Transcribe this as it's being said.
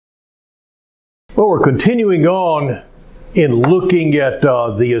Well, we're continuing on in looking at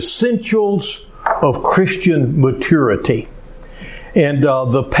the essentials of Christian maturity. And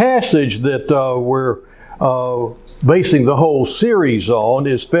the passage that we're basing the whole series on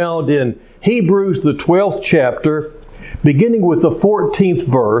is found in Hebrews, the 12th chapter, beginning with the 14th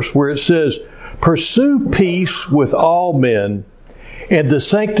verse, where it says, "Pursue peace with all men and the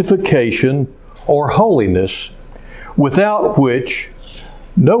sanctification or holiness, without which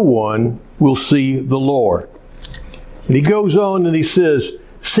no one will see the Lord." And he goes on and he says,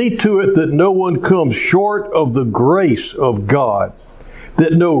 "See to it that no one comes short of the grace of God,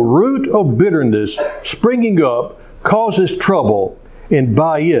 that no root of bitterness springing up causes trouble, and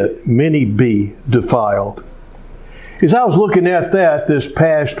by it many be defiled." As I was looking at that this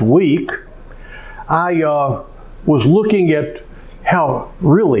past week, I was looking at how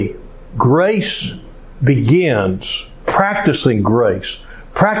really grace begins, practicing grace,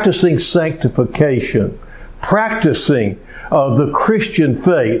 practicing sanctification, practicing the Christian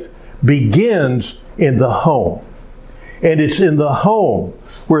faith begins in the home. And it's in the home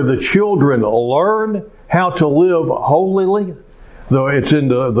where the children learn how to live holily. Though it's in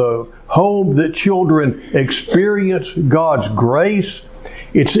the home that children experience God's grace.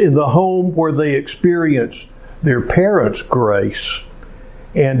 It's in the home where they experience their parents' grace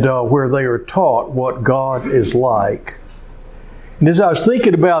and where they are taught what God is like. And as I was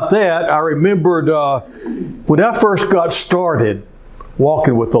thinking about that, I remembered when I first got started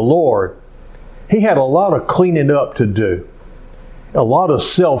walking with the Lord, He had a lot of cleaning up to do, a lot of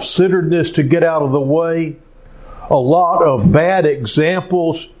self-centeredness to get out of the way, a lot of bad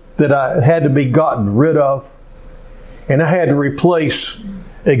examples that I had to be gotten rid of, and I had to replace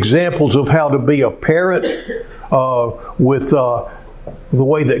examples of how to be a parent with the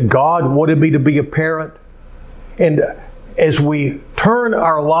way that God wanted me to be a parent. And as we turn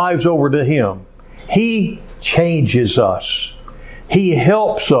our lives over to Him, He changes us. He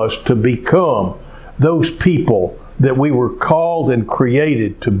helps us to become those people that we were called and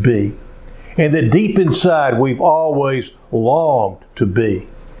created to be, and that deep inside we've always longed to be.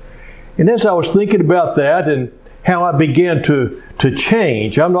 And as I was thinking about that and how I began to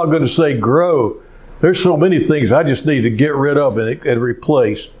change, I'm not going to say grow. There's so many things I just need to get rid of and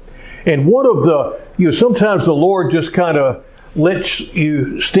replace. And one of the, sometimes the Lord just kind of lets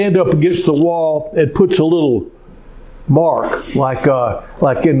you stand up against the wall and puts a little mark,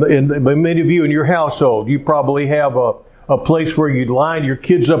 like in many of you in your household, you probably have a place where you'd line your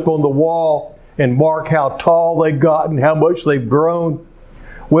kids up on the wall and mark how tall they've gotten, how much they've grown.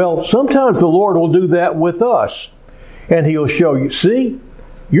 Well, sometimes the Lord will do that with us. And He'll show you, see,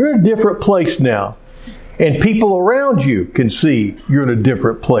 you're in a different place now. And people around you can see you're in a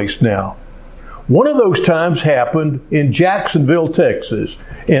different place now. One of those times happened in Jacksonville, Texas.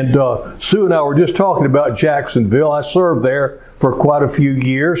 And Sue and I were just talking about Jacksonville. I served there for quite a few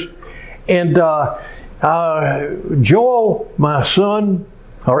years. And Joel, my son,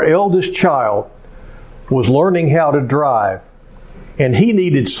 our eldest child, was learning how to drive. And he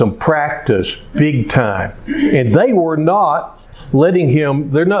needed some practice big time. And they were not letting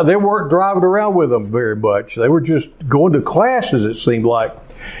him, they weren't driving around with him very much. They were just going to classes, it seemed like.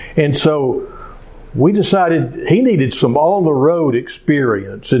 And so we decided he needed some on-the-road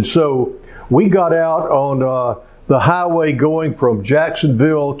experience. And so we got out on the highway going from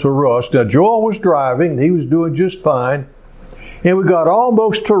Jacksonville to Rusk. Now, Joel was driving. He was doing just fine. And we got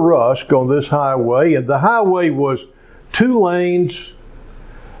almost to Rusk on this highway. And the highway was 2 lanes,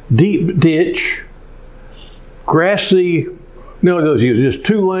 deep ditch, grassy. No, it was just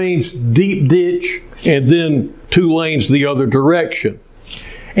 2 lanes, deep ditch, and then 2 lanes the other direction.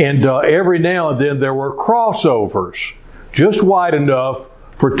 And every now and then there were crossovers, just wide enough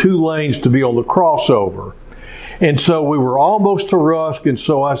for 2 lanes to be on the crossover. And so we were almost to Rusk, and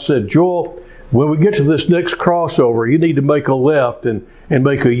so I said, Joel, when we get to this next crossover, you need to make a left and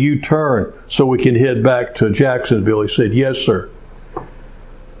make a U-turn so we can head back to Jacksonville. He said, yes, sir.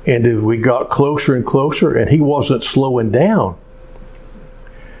 And we got closer and closer, and he wasn't slowing down.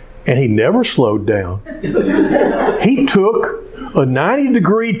 And he never slowed down. He took a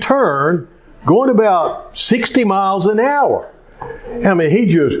 90-degree turn going about 60 miles an hour. I mean, he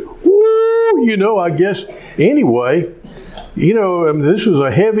just, I guess, anyway, this was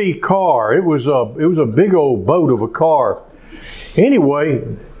a heavy car. It was a big old boat of a car. Anyway,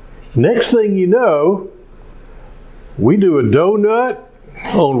 next thing you know, we do a donut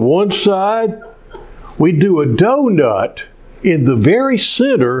on one side. We do a donut in the very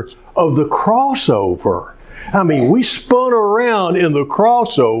center of the crossover. I mean, we spun around in the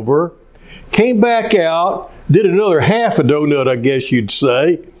crossover, came back out, did another half a donut, I guess you'd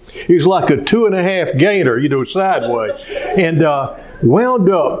say, He was like a 2.5 gainer, sideways. And wound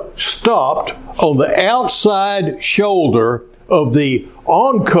up, stopped on the outside shoulder of the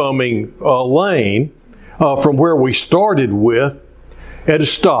oncoming lane from where we started with at a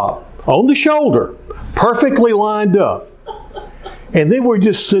stop. On the shoulder, perfectly lined up. And then we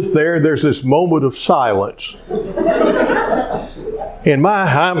just sit there, and there's this moment of silence. And my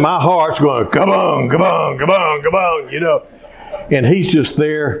heart's going, come on, come on, come on, come on, And he's just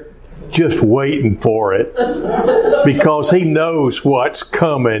there, just waiting for it. Because he knows what's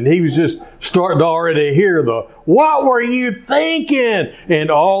coming. He was just starting to already hear the, what were you thinking? And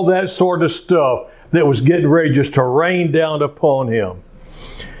all that sort of stuff that was getting ready just to rain down upon him.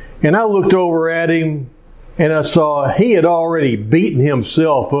 And I looked over at him, and I saw he had already beaten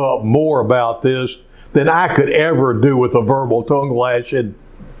himself up more about this than I could ever do with a verbal tongue lashing.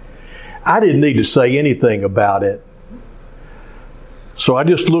 I didn't need to say anything about it. So I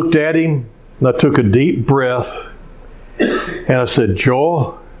just looked at him, and I took a deep breath, and I said,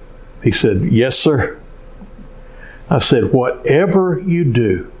 Joel? He said, yes, sir. I said, whatever you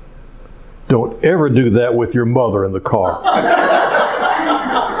do, don't ever do that with your mother in the car.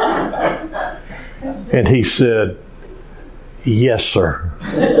 And he said, yes, sir.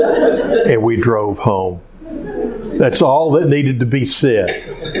 And we drove home. That's all that needed to be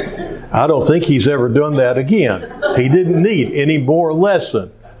said. I don't think he's ever done that again. He didn't need any more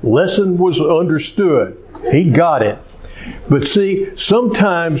lesson. Lesson was understood. He got it. But see,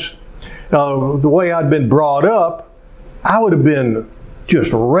 sometimes the way I'd been brought up, I would have been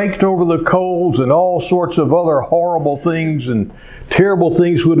just raked over the coals, and all sorts of other horrible things and terrible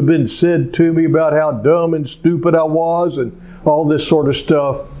things would have been said to me about how dumb and stupid I was and all this sort of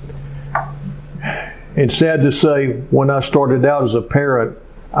stuff. And sad to say, when I started out as a parent,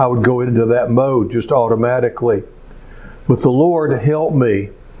 I would go into that mode just automatically. But the Lord helped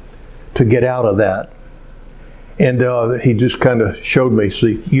me to get out of that. And He just kind of showed me,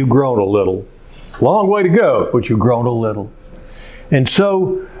 see, you've grown a little. Long way to go, but you've grown a little. And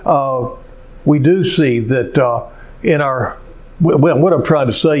so we do see that in our, well, what I'm trying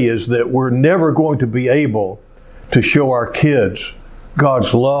to say is that we're never going to be able to show our kids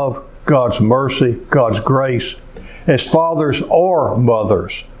God's love, God's mercy, God's grace as fathers or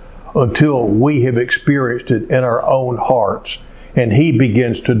mothers until we have experienced it in our own hearts and He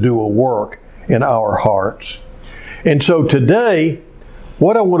begins to do a work in our hearts. And so today,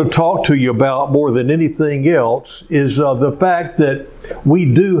 what I want to talk to you about more than anything else is the fact that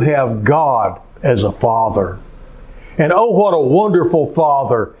we do have God as a Father. And oh, what a wonderful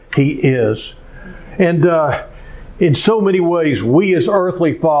Father He is. And in so many ways, we as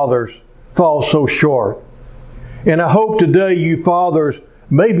earthly fathers fall so short. And I hope today, you fathers,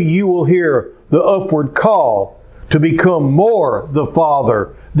 maybe you will hear the upward call to become more the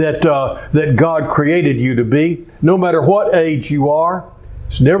father that God created you to be, no matter what age you are.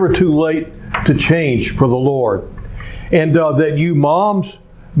 It's never too late to change for the Lord. And that you moms,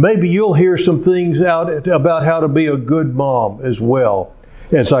 maybe you'll hear some things out about how to be a good mom as well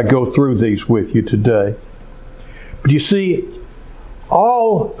as I go through these with you today. But you see,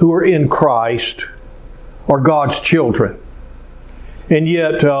 all who are in Christ are God's children. And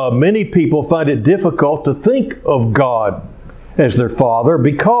yet many people find it difficult to think of God as their father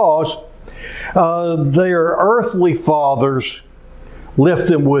because their earthly fathers left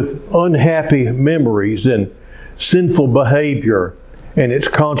them with unhappy memories and sinful behavior and its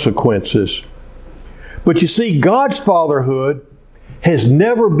consequences. But you see, God's fatherhood has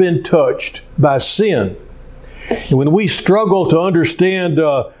never been touched by sin. And when we struggle to understand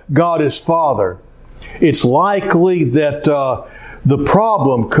God as Father, it's likely that the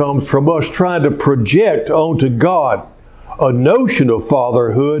problem comes from us trying to project onto God a notion of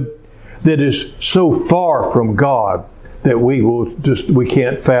fatherhood that is so far from God that we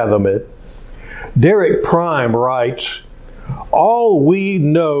can't fathom it. Derek Prime writes, all we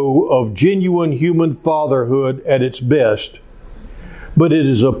know of genuine human fatherhood at its best, but it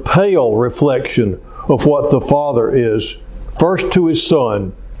is a pale reflection of what the Father is, first to His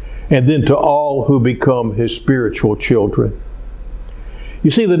Son, and then to all who become His spiritual children.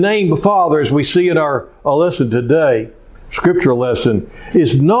 You see, the name Father, as we see in our lesson today, scripture lesson,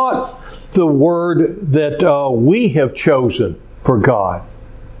 is not the word that we have chosen for God.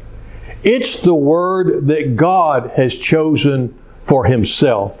 It's the word that God has chosen for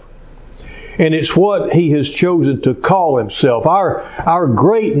Himself. And it's what He has chosen to call Himself. Our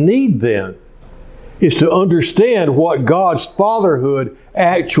great need then is to understand what God's fatherhood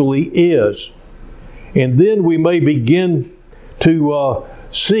actually is. And then we may begin to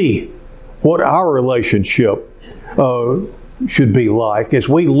see what our relationship should be like as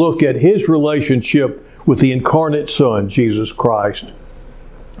we look at His relationship with the incarnate Son, Jesus Christ.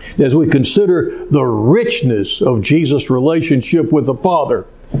 As we consider the richness of Jesus' relationship with the Father,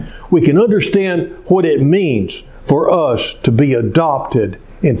 we can understand what it means for us to be adopted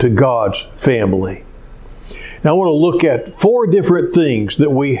into God's family. Now I want to look at 4 different things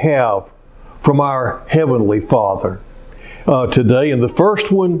that we have from our Heavenly Father today. And the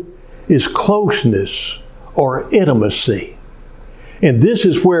first one is closeness or intimacy. And this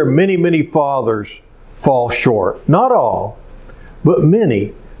is where many, many fathers fall short. Not all, but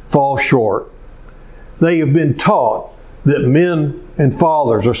many fall short. They have been taught that men and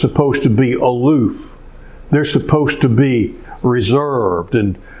fathers are supposed to be aloof. They're supposed to be reserved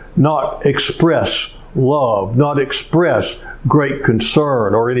and not express love, not express great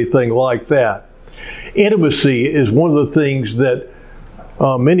concern or anything like that. Intimacy is one of the things that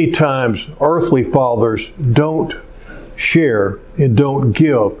many times earthly fathers don't share and don't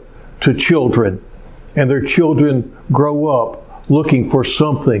give to children. And their children grow up looking for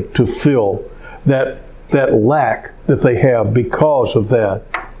something to fill that lack that they have because of that.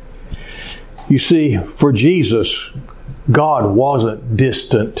 You see, for Jesus, God wasn't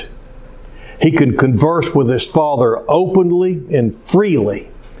distant. He could converse with His Father openly and freely.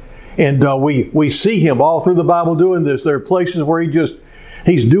 And we see Him all through the Bible doing this. There are places where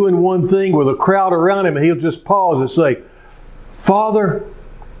He's doing one thing with a crowd around Him, and He'll just pause and say, Father,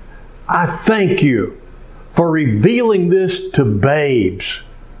 I thank You for revealing this to babes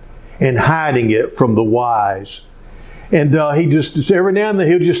and hiding it from the wise. And He just, every now and then,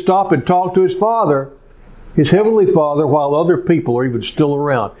 He'll just stop and talk to His Father, His Heavenly Father, while other people are even still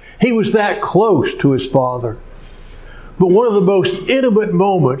around. He was that close to His Father. But one of the most intimate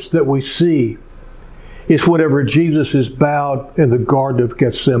moments that we see is whenever Jesus is bowed in the Garden of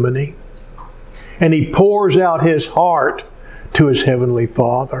Gethsemane. And He pours out His heart to His Heavenly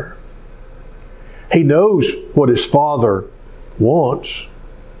Father. He knows what His Father wants.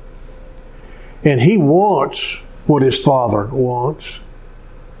 And He wants what His Father wants.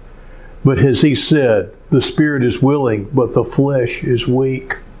 But as He said, the spirit is willing, but the flesh is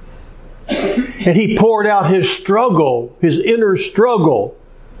weak. And He poured out His struggle, His inner struggle,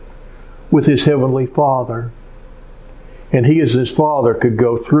 with His Heavenly Father. And He, as His Father, could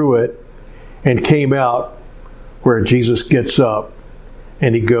go through it and came out where Jesus gets up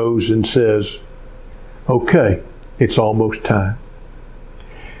and He goes and says, okay, it's almost time.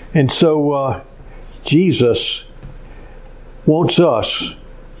 And so Jesus wants us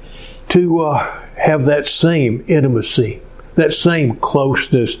to have that same intimacy, that same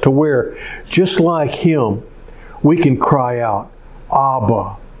closeness, to where, just like Him, we can cry out,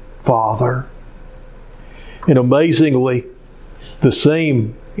 Abba, Father. And amazingly, the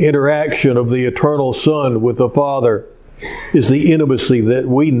same interaction of the eternal Son with the Father is the intimacy that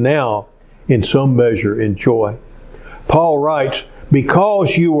we now, in some measure, enjoy. Paul writes,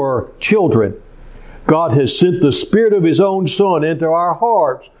 because you are children, God has sent the Spirit of His own Son into our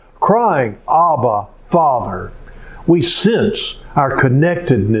hearts, crying, Abba, Father. We sense our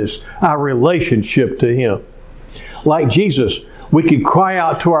connectedness, our relationship to Him. Like Jesus, we can cry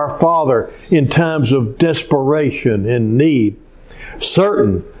out to our Father in times of desperation and need,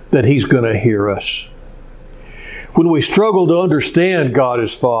 certain that He's going to hear us. When we struggle to understand God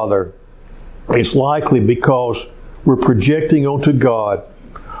as Father, it's likely because we're projecting onto God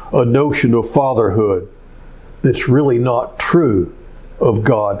a notion of fatherhood that's really not true of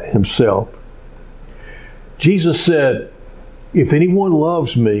God Himself. Jesus said, if anyone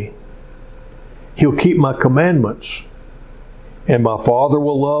loves me, he'll keep my commandments, and my Father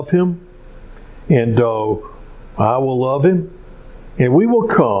will love him, and I will love him, and we will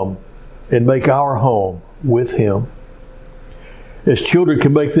come and make our home with him. As children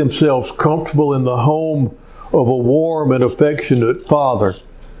can make themselves comfortable in the home of a warm and affectionate Father,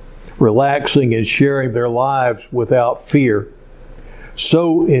 relaxing and sharing their lives without fear,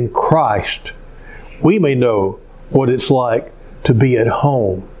 so in Christ, we may know what it's like to be at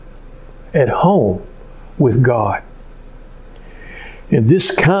home with God. And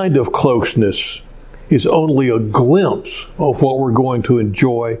this kind of closeness is only a glimpse of what we're going to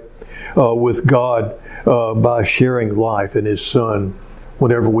enjoy with God by sharing life in His Son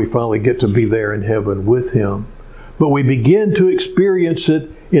whenever we finally get to be there in heaven with Him. But we begin to experience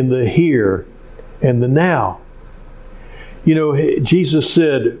it in the here and the now. You know, Jesus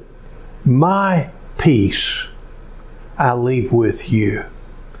said, my peace I leave with you.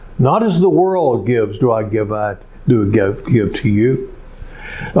 Not as the world gives do I give to you,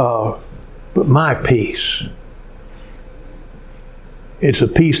 but my peace. It's a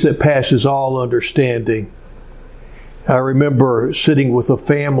peace that passes all understanding. I remember sitting with a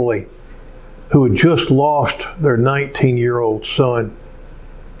family who had just lost their 19-year-old son.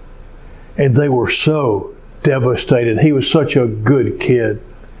 And they were so devastated. He was such a good kid.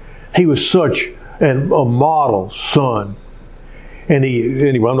 He was such a model son. And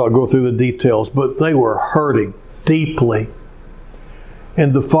anyway, I'm not going through the details, but they were hurting deeply.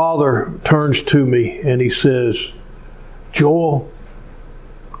 And the father turns to me and he says, "Joel,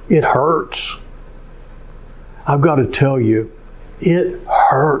 it hurts. I've got to tell you, it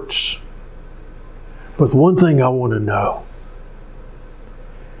hurts. But one thing I want to know,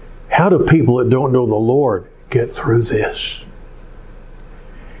 how do people that don't know the Lord get through this?"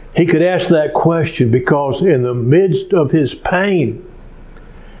 He could ask that question because in the midst of his pain,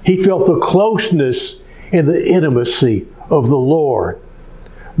 he felt the closeness and the intimacy of the Lord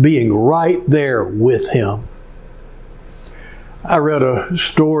being right there with him. I read a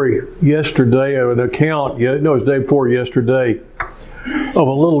story yesterday, an account, it was the day before yesterday, of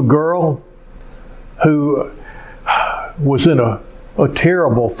a little girl who was in a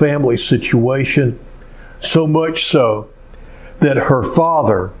terrible family situation, so much so that her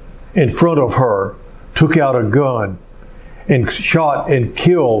father, in front of her, took out a gun and shot and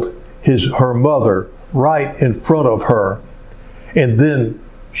killed her mother right in front of her, and then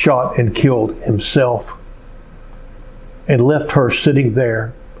shot and killed himself, and left her sitting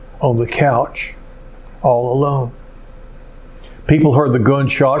there on the couch all alone. People heard the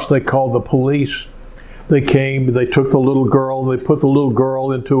gunshots. They called the police. They came, they took the little girl, they put the little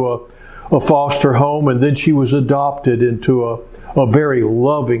girl into a foster home, and then she was adopted into a very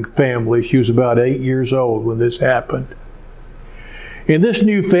loving family. She was about 8 years old when this happened. And this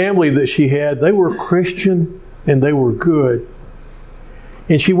new family that she had, they were Christian and they were good.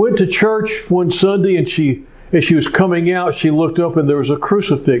 And she went to church one Sunday, and as she was coming out, she looked up and there was a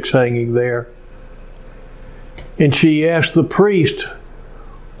crucifix hanging there. And she asked the priest,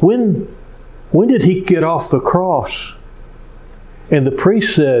 when did he get off the cross? And the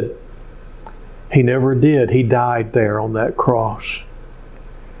priest said, he never did. He died there on that cross.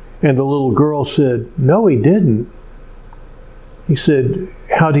 And the little girl said, no, he didn't. He said,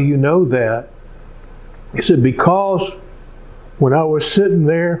 how do you know that? He said, because when I was sitting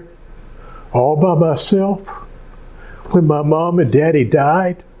there all by myself, when my mom and daddy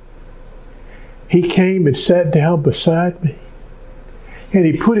died, he came and sat down beside me. And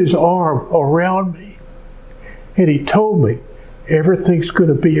he put his arm around me. And he told me, everything's going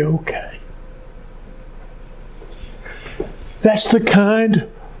to be okay. That's the kind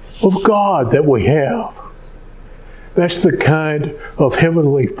of God that we have. That's the kind of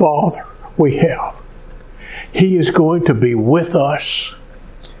Heavenly Father we have. He is going to be with us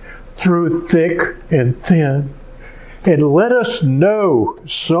through thick and thin, and let us know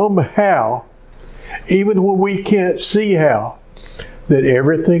somehow, even when we can't see how, that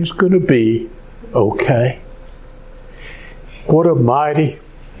everything's going to be okay. What a mighty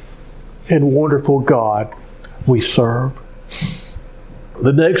and wonderful God we serve.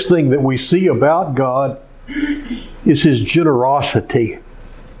 The next thing that we see about God is His generosity.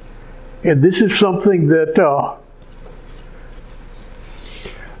 And this is something that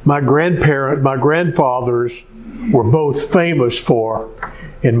my grandfathers were both famous for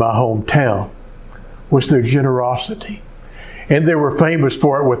in my hometown, was their generosity. And they were famous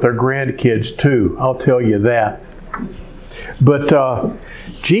for it with their grandkids too, I'll tell you that. But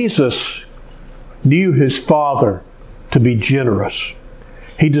Jesus knew His Father to be generous.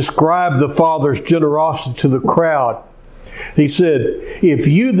 He described the Father's generosity to the crowd. He said, if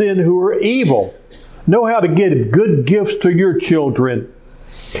you then who are evil know how to give good gifts to your children,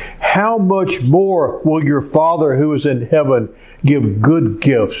 how much more will your Father who is in heaven give good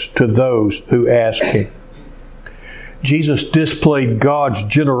gifts to those who ask Him? Jesus displayed God's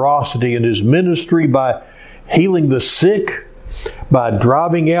generosity in His ministry by healing the sick, by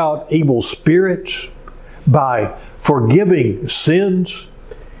driving out evil spirits, by forgiving sins,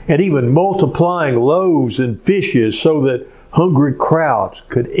 and even multiplying loaves and fishes so that hungry crowds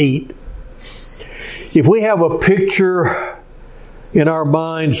could eat. If we have a picture in our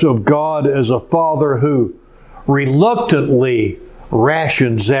minds of God as a Father who reluctantly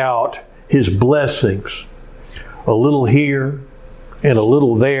rations out His blessings, a little here and a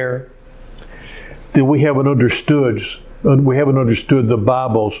little there, then we haven't understood the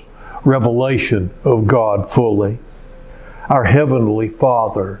Bible's revelation of God fully. Our Heavenly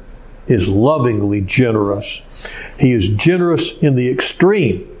Father is lovingly generous. He is generous in the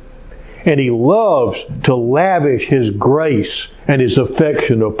extreme, and He loves to lavish His grace and His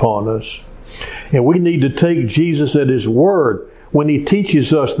affection upon us. And we need to take Jesus at His word when He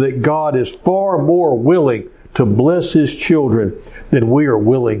teaches us that God is far more willing to bless His children than we are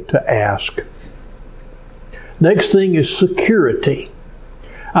willing to ask. Next thing is security.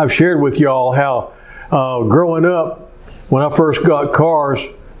 I've shared with y'all how growing up, when I first got cars,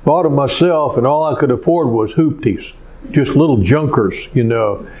 bought them myself, and all I could afford was hoopties, just little junkers, you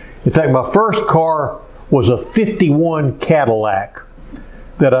know. In fact, my first car was a 51 Cadillac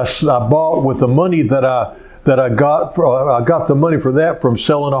that I bought with the money that I got. I got the money for that from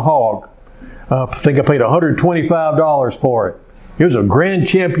selling a hog. I think I paid $125 for it. It was a Grand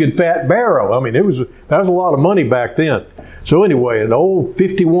Champion Fat Barrel. I mean, that was a lot of money back then. So anyway, an old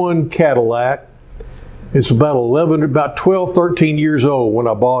 51 Cadillac. It's about 12, 13 years old when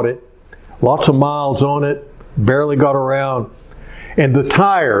I bought it. Lots of miles on it. Barely got around. And the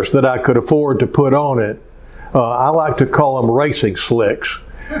tires that I could afford to put on it, I like to call them racing slicks.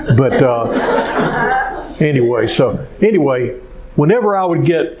 But anyway, whenever I would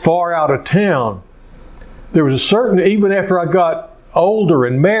get far out of town, there was a certain, even after I got older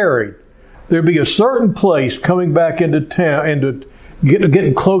and married, there'd be a certain place coming back into town,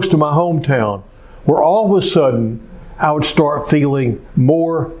 getting close to my hometown, where all of a sudden I would start feeling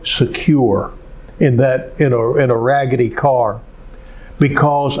more secure in a raggedy car,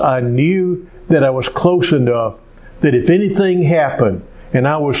 because I knew that I was close enough that if anything happened and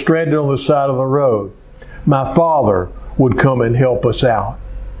I was stranded on the side of the road, my Father would come and help us out.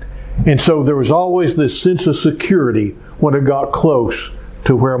 And so there was always this sense of security when I got close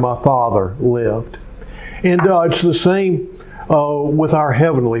to where my Father lived. And it's the same with our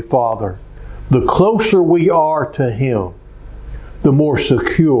Heavenly Father. The closer we are to Him, the more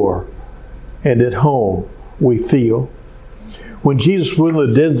secure and at home we feel. When Jesus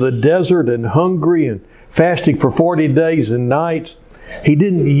was in the desert and hungry and fasting for 40 days and nights, He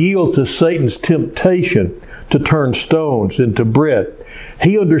didn't yield to Satan's temptation to turn stones into bread.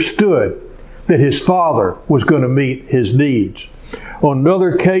 He understood that His Father was going to meet His needs. On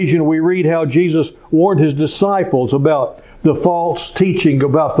another occasion, we read how Jesus warned His disciples about the false teaching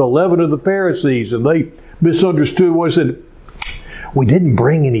about the leaven of the Pharisees, and they misunderstood what He said. We didn't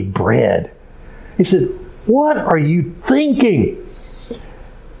bring any bread. He said, what are you thinking?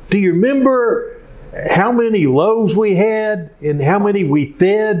 Do you remember how many loaves we had and how many we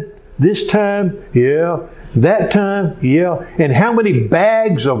fed this time? Yeah. That time? Yeah. And how many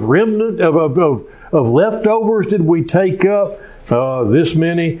bags of remnant of leftovers did we take up? This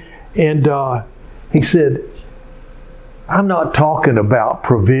many. And He said, I'm not talking about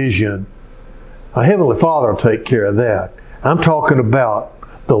provision. Our Heavenly Father will take care of that. I'm talking about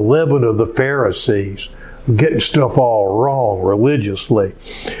the leaven of the Pharisees, getting stuff all wrong religiously.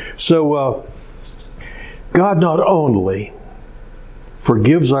 So God not only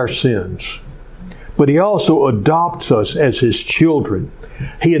forgives our sins, but He also adopts us as His children.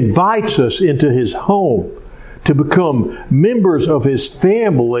 He invites us into His home to become members of His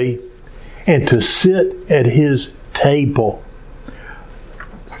family and to sit at His table.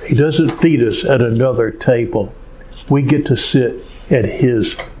 He doesn't feed us at another table. We get to sit at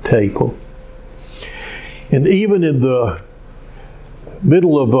His table. And even in the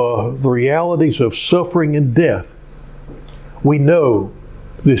middle of the realities of suffering and death, we know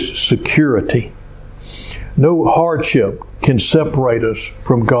this security. No hardship can separate us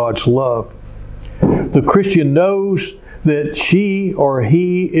from God's love. The Christian knows that she or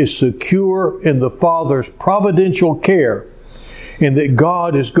he is secure in the Father's providential care, and that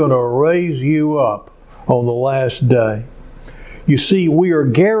God is going to raise you up on the last day. You see, we are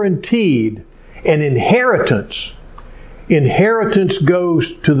guaranteed an inheritance. Inheritance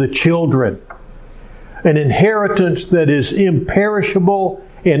goes to the children. An inheritance that is imperishable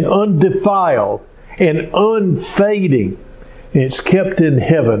and undefiled and unfading. And it's kept in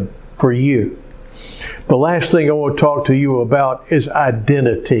heaven for you. The last thing I want to talk to you about is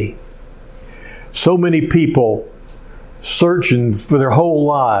identity. So many people searching for their whole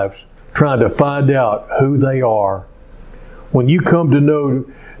lives, trying to find out who they are. When you come to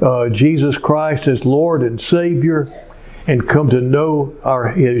know Jesus Christ as Lord and Savior, and come to know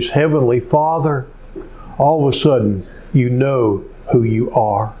His Heavenly Father, all of a sudden you know who you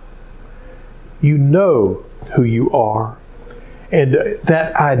are. You know who you are. And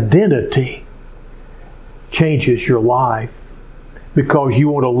that identity changes your life, because you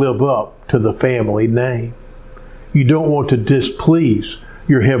want to live up to the family name. You don't want to displease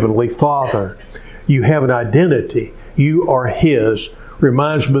your Heavenly Father. You have an identity. You are His.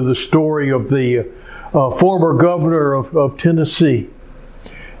 Reminds me of the story of the former governor of Tennessee.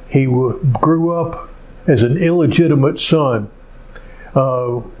 He grew up as an illegitimate son,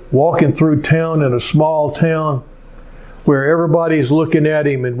 walking through town in a small town where everybody's looking at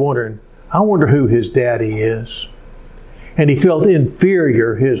him and wondering, I wonder who his daddy is. And he felt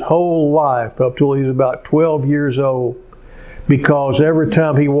inferior his whole life up till he was about 12 years old, because every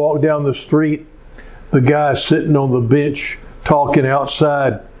time he walked down the street, the guy sitting on the bench talking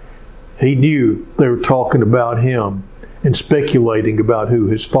outside, he knew they were talking about him and speculating about who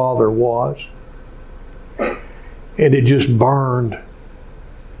his father was. And it just burned.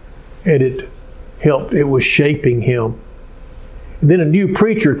 And it helped. It was shaping him. And then a new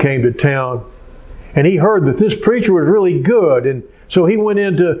preacher came to town, and he heard that this preacher was really good. And so he went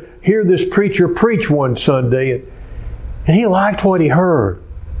in to hear this preacher preach one Sunday, and he liked what he heard.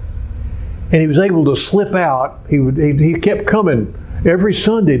 And he was able to slip out. He kept coming every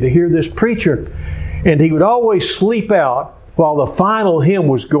Sunday to hear this preacher. And he would always sleep out while the final hymn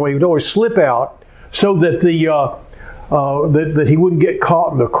was going. He would always slip out so that that he wouldn't get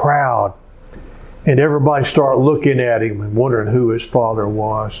caught in the crowd. And everybody started looking at him and wondering who his father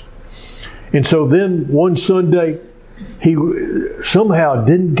was. And so then one Sunday, he somehow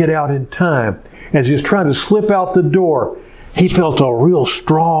didn't get out in time. As he was trying to slip out the door, he felt a real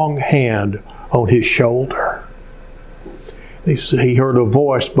strong hand on his shoulder. He heard a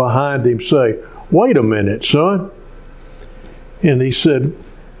voice behind him say, "Wait a minute, son." And he said,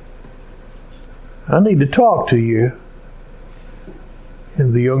 "I need to talk to you."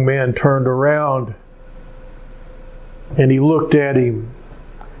 And the young man turned around and he looked at him.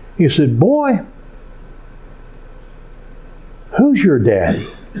 He said, "Boy, who's your daddy?"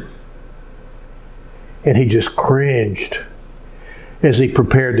 And he just cringed as he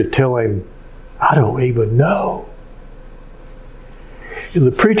prepared to tell him, "I don't even know." And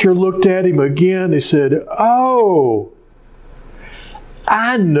the preacher looked at him again. He said, "Oh,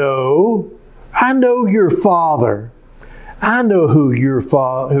 I know your father. I know who your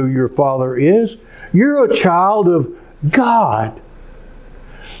father is. You're a child of God.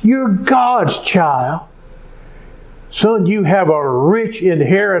 You're God's child. Son, you have a rich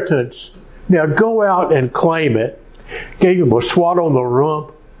inheritance. Now go out and claim it." Gave him a swat on the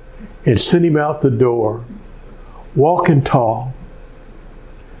rump and sent him out the door, walking tall.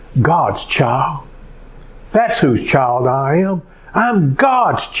 God's child. That's whose child I am. I'm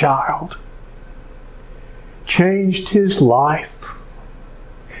God's child. Changed his life.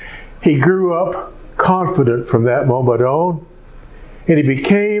 He grew up confident from that moment on, and he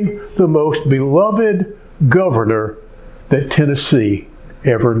became the most beloved governor that Tennessee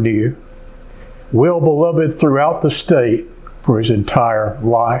ever knew. Well beloved throughout the state for his entire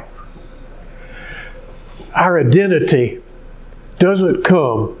life. Our identity doesn't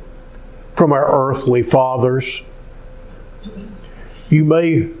come from our earthly fathers. You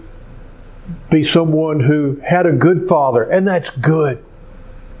may be someone who had a good father, and that's good.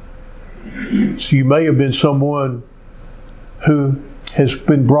 So you may have been someone who has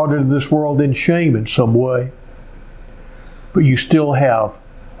been brought into this world in shame in some way, but you still have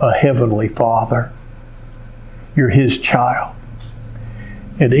a heavenly Father. You're His child.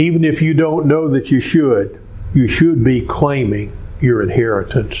 And even if you don't know that you should be claiming your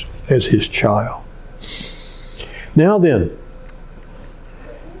inheritance as His child. Now then,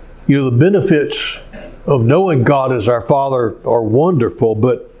 the benefits of knowing God as our Father are wonderful,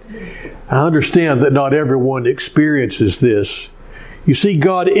 but I understand that not everyone experiences this. You see,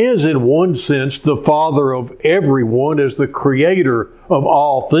 God is in one sense the Father of everyone as the Creator of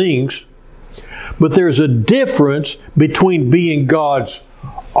all things. But there's a difference between being God's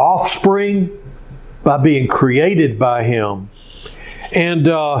offspring by being created by Him and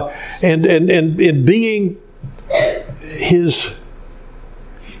being His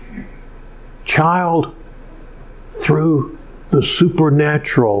child through the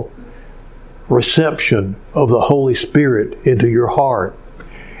supernatural reception of the Holy Spirit into your heart,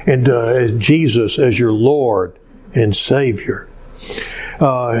 and as Jesus as your Lord and Savior.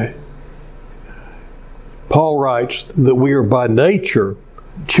 Paul writes that we are by nature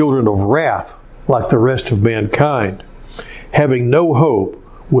children of wrath like the rest of mankind, having no hope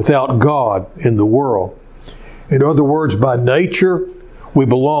without God in the world. In other words, by nature, we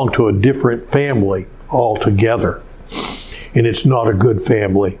belong to a different family altogether. And it's not a good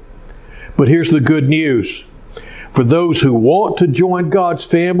family. But here's the good news. For those who want to join God's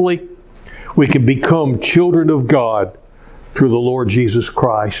family, we can become children of God through the Lord Jesus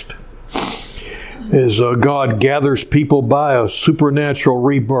Christ. As God gathers people by a supernatural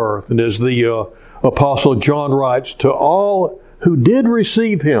rebirth, and as the Apostle John writes, to all who did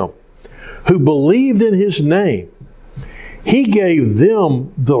receive Him, who believed in His name, He gave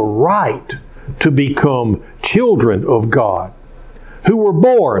them the right to become children of God, who were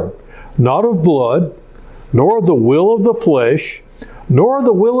born not of blood, nor of the will of the flesh, nor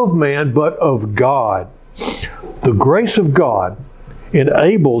the will of man, but of God. The grace of God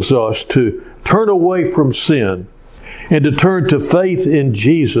enables us to turn away from sin and to turn to faith in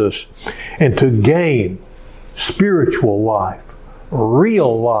Jesus and to gain spiritual life,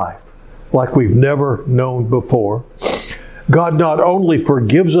 real life, like we've never known before. God not only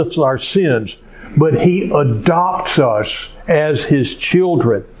forgives us our sins, but He adopts us as His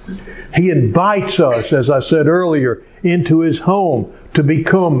children. He invites us, as I said earlier, into His home to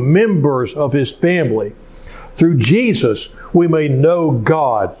become members of His family. Through Jesus, we may know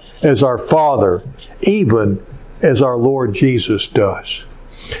God as our Father, even as our Lord Jesus does.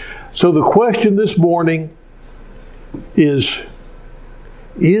 So the question this morning is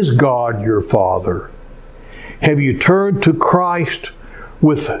God your Father? Have you turned to Christ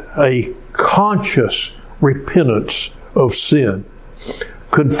with a conscious repentance of sin,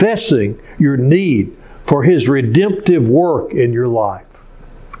 confessing your need for His redemptive work in your life?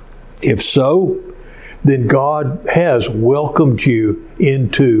 If so, then God has welcomed you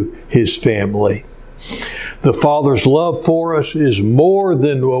into His family. The Father's love for us is more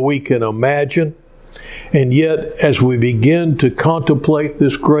than what we can imagine. And yet, as we begin to contemplate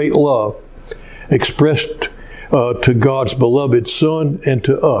this great love expressed to God's beloved Son and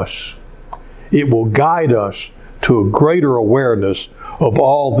to us, it will guide us to a greater awareness of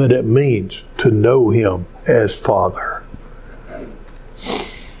all that it means to know Him as Father.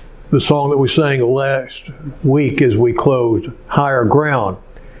 The song that we sang last week as we closed, Higher Ground,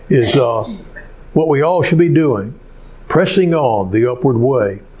 is what we all should be doing, pressing on the upward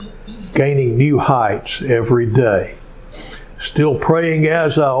way, gaining new heights every day. Still praying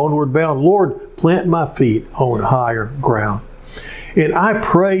as I onward bound, Lord, plant my feet on higher ground. And I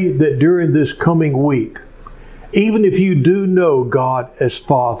pray that during this coming week, even if you do know God as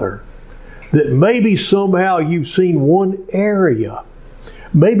Father, that maybe somehow you've seen one area.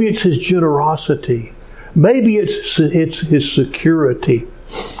 Maybe it's His generosity. Maybe it's His security.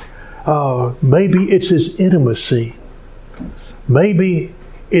 Maybe it's His intimacy. Maybe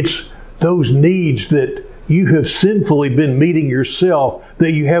it's those needs that you have sinfully been meeting yourself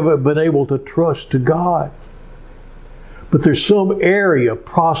that you haven't been able to trust to God. But there's some area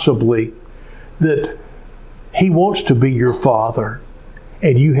possibly that He wants to be your Father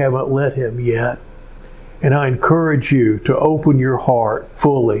and you haven't let Him yet. And I encourage you to open your heart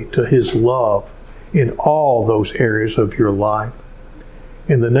fully to His love in all those areas of your life.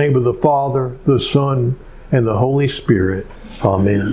 In the name of the Father, the Son, and the Holy Spirit. Amen.